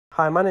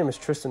Hi, my name is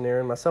Tristan,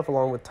 and myself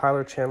along with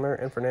Tyler Chandler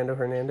and Fernando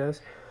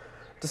Hernandez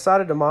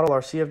decided to model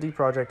our CFD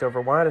project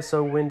over why it is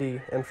so windy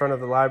in front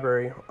of the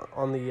library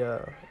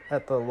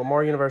at the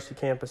Lamar University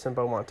Campus in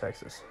Beaumont,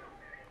 Texas.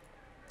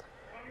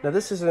 Now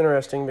this is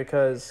interesting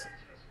because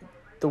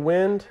the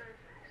wind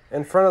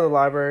in front of the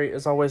library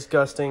is always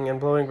gusting and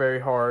blowing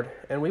very hard,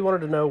 and we wanted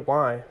to know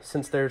why,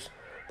 since there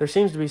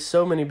seems to be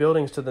so many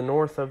buildings to the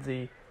north of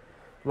the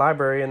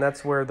library, and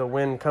that's where the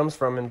wind comes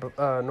from and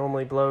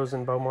normally blows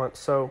in Beaumont.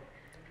 So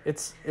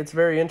it's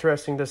very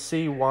interesting to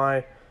see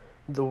why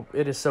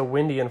it is so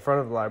windy in front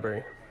of the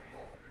library.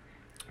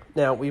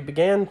 Now, we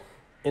began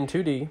in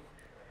 2D,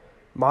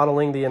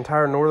 modeling the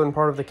entire northern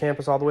part of the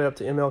campus all the way up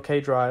to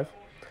MLK Drive.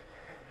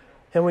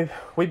 And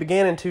we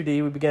began in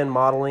 2D. We began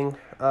modeling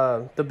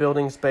the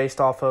buildings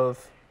based off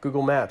of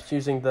Google Maps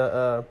using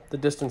the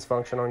distance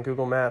function on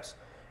Google Maps.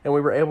 And we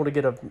were able to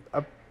get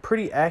a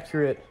pretty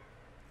accurate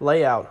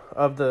layout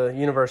of the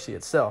university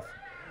itself.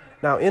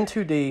 Now, in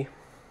 2D,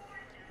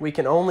 we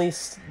can only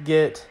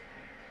get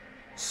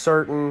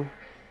certain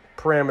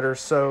parameters,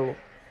 so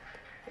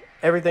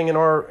everything in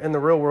the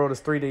real world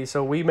is 3D,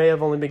 so we may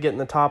have only been getting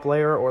the top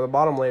layer or the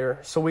bottom layer,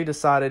 so we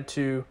decided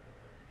to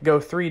go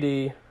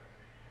 3D,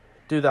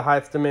 do the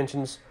height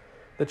dimensions,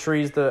 the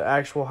trees, the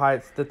actual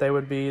height that they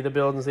would be, the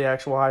buildings, the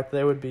actual height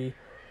they would be,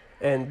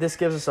 and this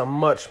gives us a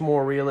much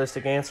more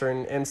realistic answer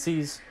and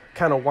sees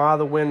kind of why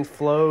the wind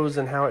flows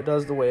and how it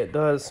does the way it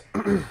does.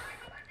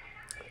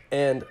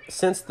 And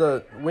since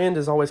the wind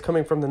is always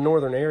coming from the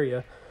northern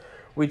area,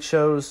 we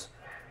chose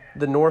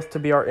the north to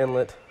be our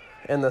inlet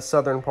and the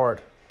southern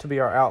part to be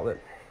our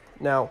outlet.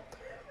 Now,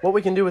 what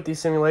we can do with these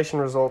simulation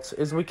results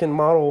is we can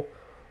model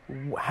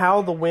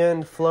how the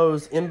wind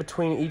flows in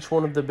between each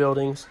one of the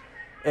buildings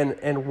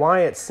and why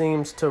it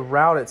seems to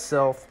route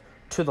itself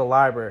to the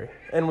library.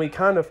 And we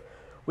kind of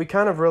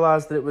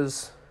realized that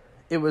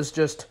it was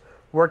just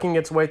working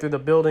its way through the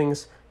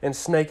buildings and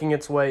snaking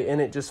its way,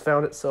 and it just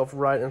found itself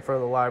right in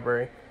front of the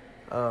library.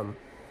 And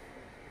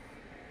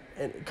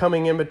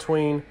coming in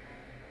between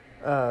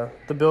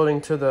the building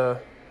to the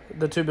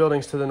two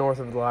buildings to the north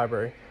of the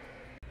library.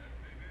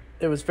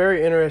 It was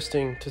very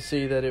interesting to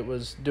see that it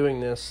was doing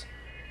this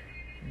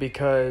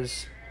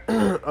because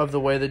of the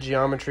way the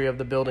geometry of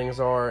the buildings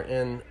are,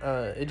 and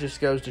it just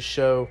goes to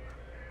show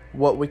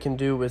what we can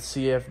do with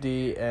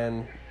CFD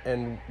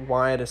and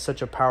why it is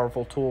such a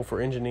powerful tool for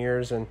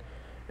engineers and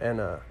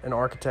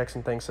architects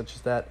and things such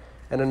as that.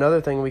 And another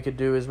thing we could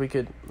do is we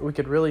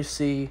could really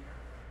see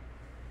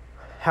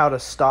how to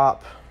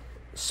stop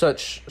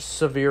such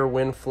severe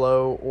wind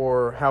flow,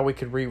 or how we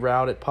could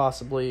reroute it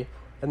possibly.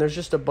 And there's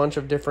just a bunch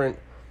of different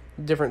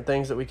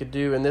things that we could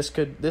do, and this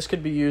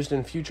could be used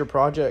in future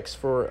projects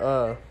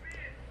for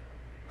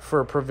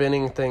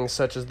preventing things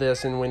such as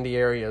this in windy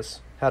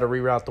areas. How to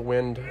reroute the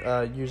wind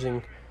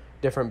using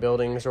different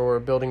buildings or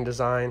building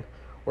design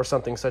or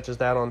something such as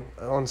that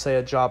on say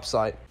a job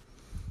site.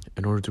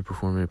 In order to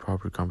perform a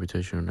proper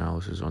computational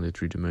analysis on the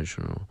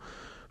three-dimensional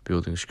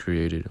buildings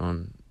created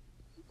on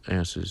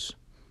Ansys,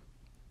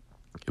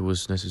 it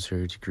was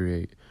necessary to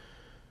create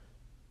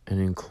an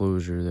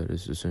enclosure that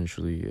is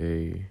essentially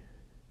a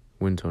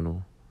wind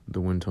tunnel.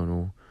 The wind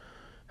tunnel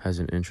has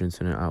an entrance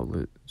and an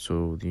outlet,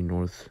 so the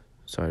north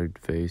side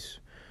face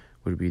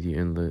would be the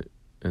inlet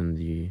and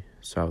the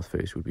south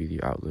face would be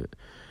the outlet,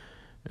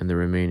 and the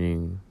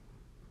remaining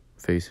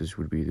faces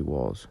would be the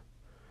walls.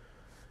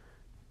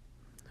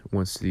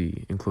 Once the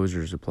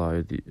enclosure is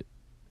applied,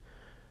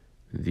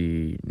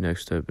 the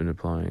next step in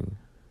applying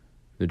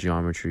the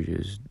geometry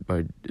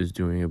is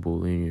doing a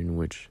Boolean,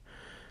 which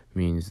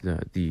means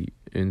that the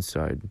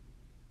inside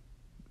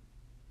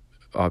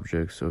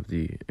objects of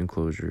the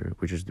enclosure,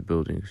 which is the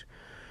buildings,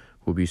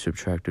 will be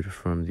subtracted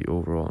from the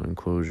overall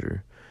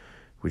enclosure,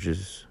 which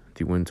is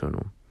the wind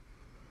tunnel.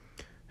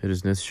 It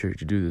is necessary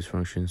to do this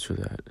function so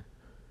that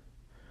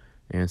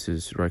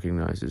Ansys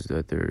recognizes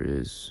that there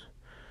is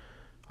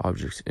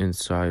objects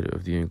inside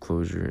of the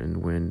enclosure and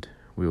wind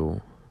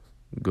will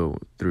go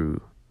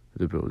through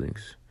the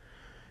buildings,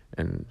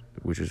 and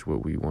which is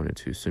what we wanted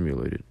to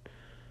simulate it.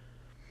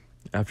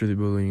 After the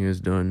building is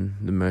done,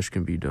 the mesh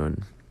can be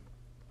done.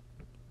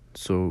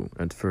 So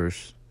at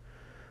first,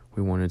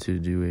 we wanted to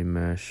do a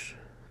mesh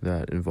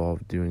that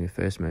involved doing a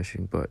face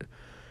meshing, but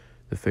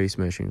the face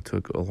meshing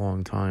took a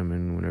long time,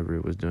 and whenever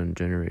it was done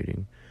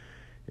generating,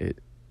 it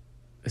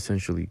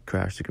essentially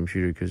crashed the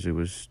computer because it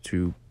was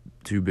too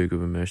big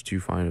of a mesh,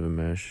 too fine of a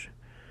mesh,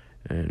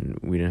 and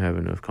we didn't have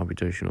enough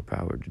computational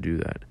power to do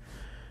that.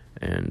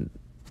 And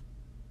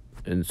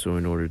so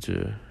in order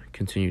to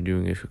continue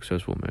doing a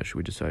successful mesh,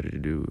 we decided to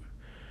do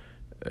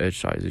edge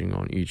sizing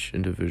on each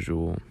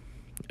individual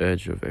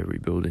edge of every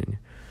building.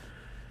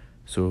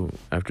 So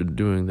after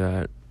doing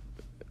that,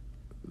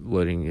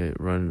 letting it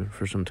run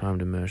for some time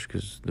to mesh,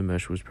 because the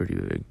mesh was pretty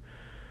big,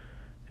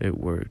 it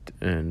worked.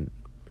 And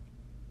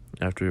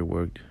after it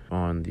worked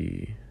on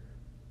the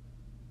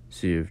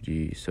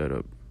CFD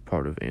setup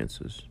part of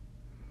Ansys.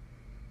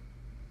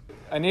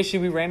 An issue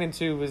we ran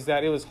into was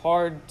that it was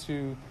hard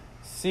to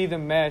see the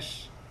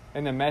mesh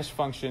and the mesh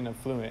function of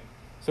Fluent.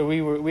 So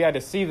we had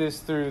to see this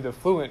through the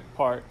Fluent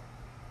part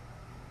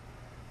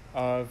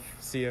of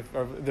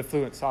the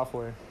Fluent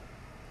software.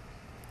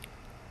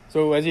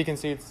 So as you can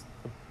see, it's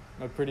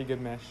a pretty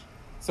good mesh.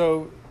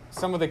 So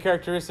some of the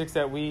characteristics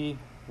that we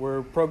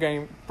were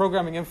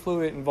programming in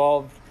Fluent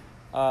involved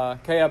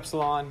K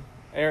epsilon,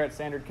 air at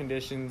standard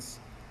conditions,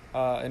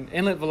 an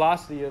inlet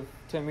velocity of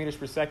 10 meters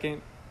per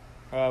second,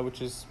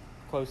 which is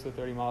close to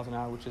 30 miles an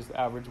hour, which is the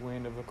average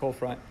wind of a cold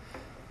front.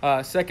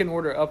 Second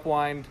order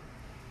upwind,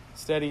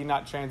 steady,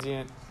 not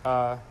transient.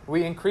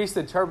 We increased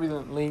the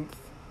turbulent length,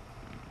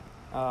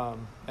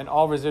 and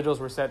all residuals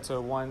were set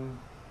to 1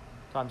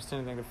 times 10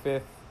 to the negative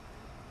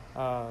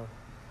 5th.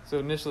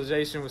 So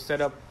initialization was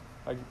set up,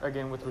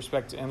 again, with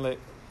respect to inlet.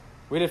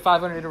 We did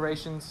 500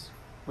 iterations.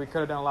 We could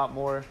have done a lot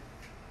more,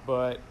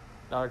 but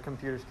our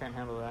computers can't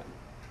handle that.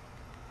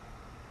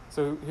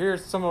 So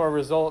here's some of our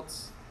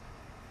results.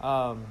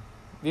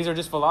 These are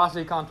just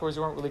velocity contours.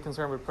 We weren't really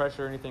concerned with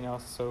pressure or anything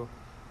else. So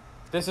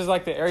this is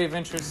like the area of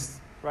interest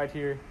right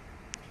here.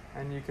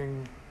 And you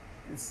can,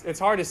 it's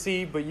hard to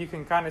see, but you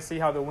can kind of see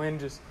how the wind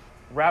just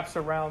wraps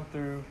around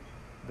through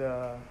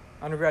the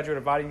undergraduate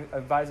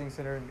advising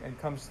center and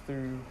comes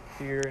through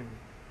here and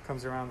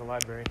comes around the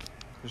library.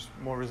 There's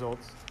more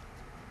results.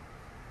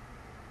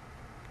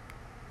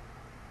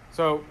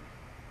 So,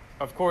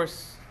 of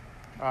course,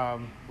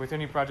 with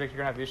any project,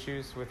 you're going to have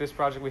issues. With this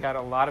project, we had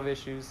a lot of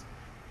issues.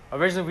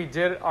 Originally, we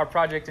did our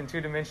project in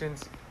 2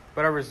 dimensions,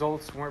 but our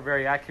results weren't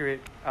very accurate.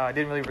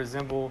 Didn't really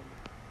resemble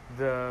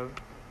the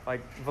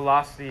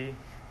velocity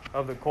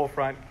of the cold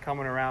front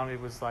coming around. It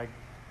was like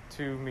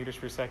 2 meters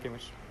per second,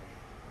 which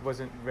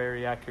wasn't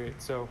very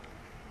accurate. So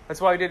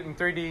that's why we did it in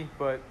 3D,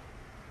 but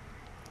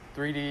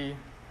 3D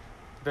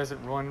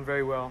doesn't run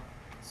very well.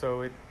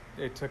 So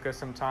it took us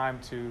some time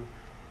to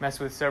mess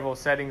with several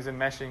settings and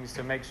meshings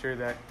to make sure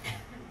that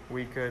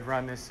we could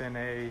run this in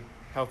a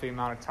healthy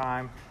amount of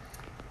time.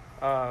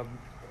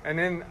 And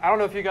then I don't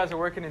know if you guys are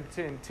working in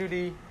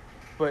 2D,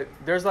 but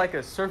there's like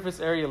a surface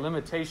area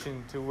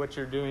limitation to what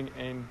you're doing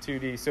in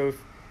 2D. So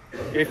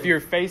if your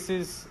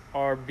faces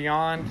are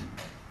beyond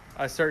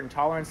a certain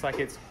tolerance, like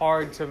it's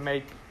hard to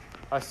make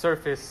a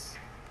surface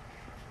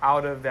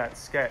out of that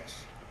sketch.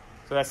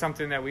 So that's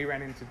something that we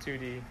ran into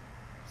 2D.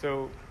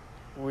 So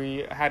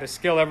we had to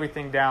scale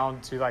everything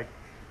down to like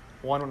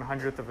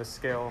 1/100th of a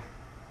scale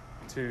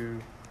to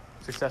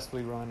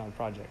successfully run our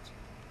project.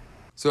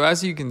 So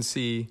as you can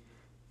see,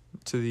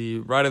 to the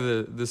right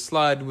of the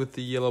slide with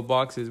the yellow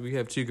boxes, we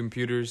have 2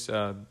 computers.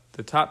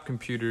 The top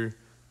computer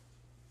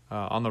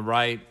on the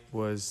right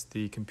was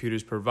the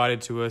computers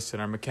provided to us in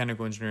our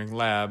mechanical engineering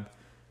lab,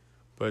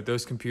 but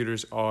those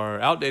computers are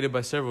outdated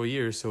by several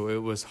years, so it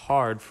was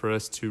hard for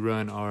us to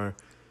run our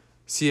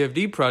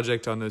CFD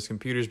project on those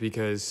computers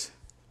because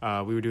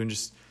we were doing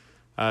just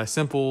a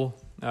simple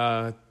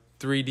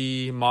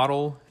 3D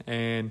model,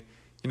 and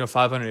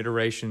 500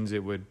 iterations,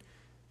 it would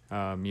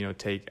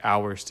take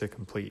hours to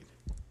complete.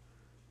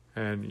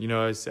 And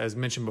as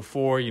mentioned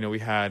before, we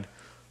had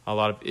a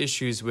lot of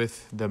issues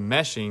with the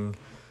meshing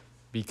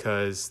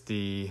because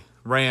the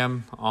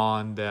RAM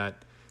on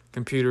that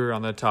computer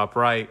on the top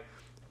right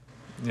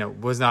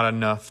was not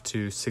enough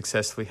to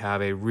successfully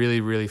have a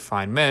really, really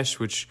fine mesh,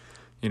 which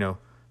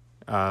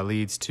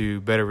leads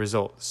to better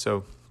results.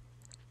 So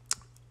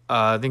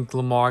I think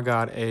Lamar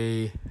got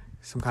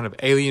some kind of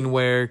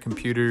Alienware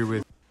computer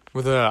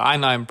with an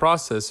i9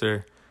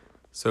 processor.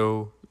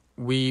 So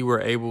we were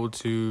able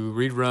to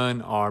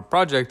rerun our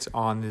project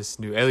on this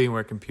new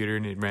Alienware computer,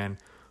 and it ran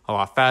a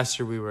lot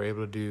faster. We were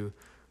able to do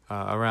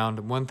around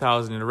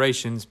 1,000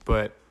 iterations,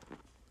 but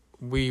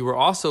we were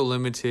also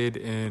limited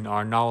in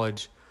our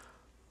knowledge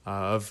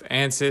of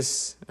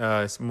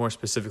Ansys, more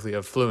specifically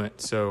of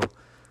Fluent. So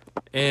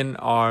in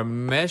our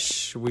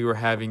mesh, we were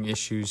having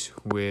issues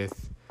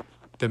with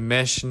the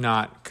mesh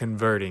not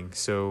converting.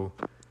 So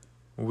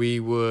we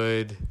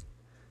would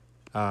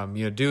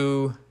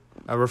do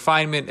a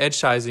refinement edge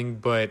sizing,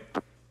 but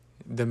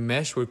the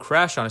mesh would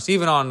crash on us,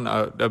 even on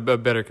a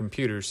better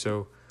computer.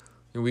 So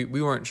we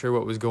weren't sure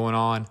what was going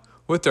on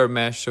with our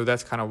mesh, so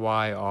that's kind of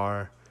why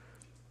our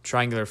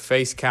triangular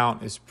face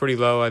count is pretty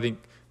low. I think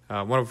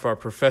one of our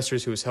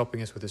professors who was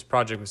helping us with this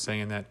project was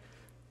saying that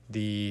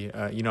the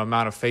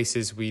amount of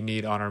faces we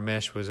need on our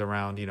mesh was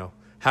around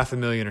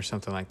 500,000 or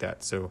something like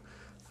that. So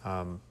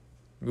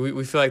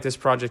we feel like this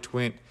project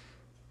went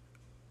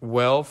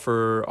well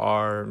for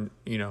our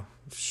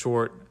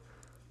short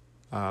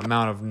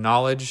amount of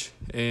knowledge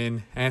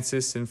in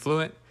Ansys and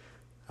Fluent.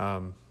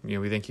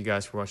 We thank you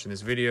guys for watching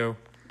this video.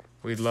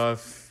 We'd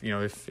love,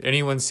 if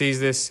anyone sees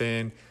this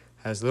and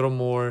has a little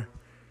more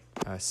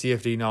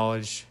CFD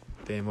knowledge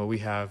than what we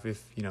have,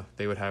 if,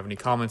 they would have any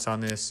comments on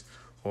this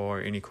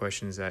or any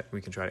questions that we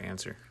can try to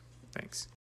answer. Thanks.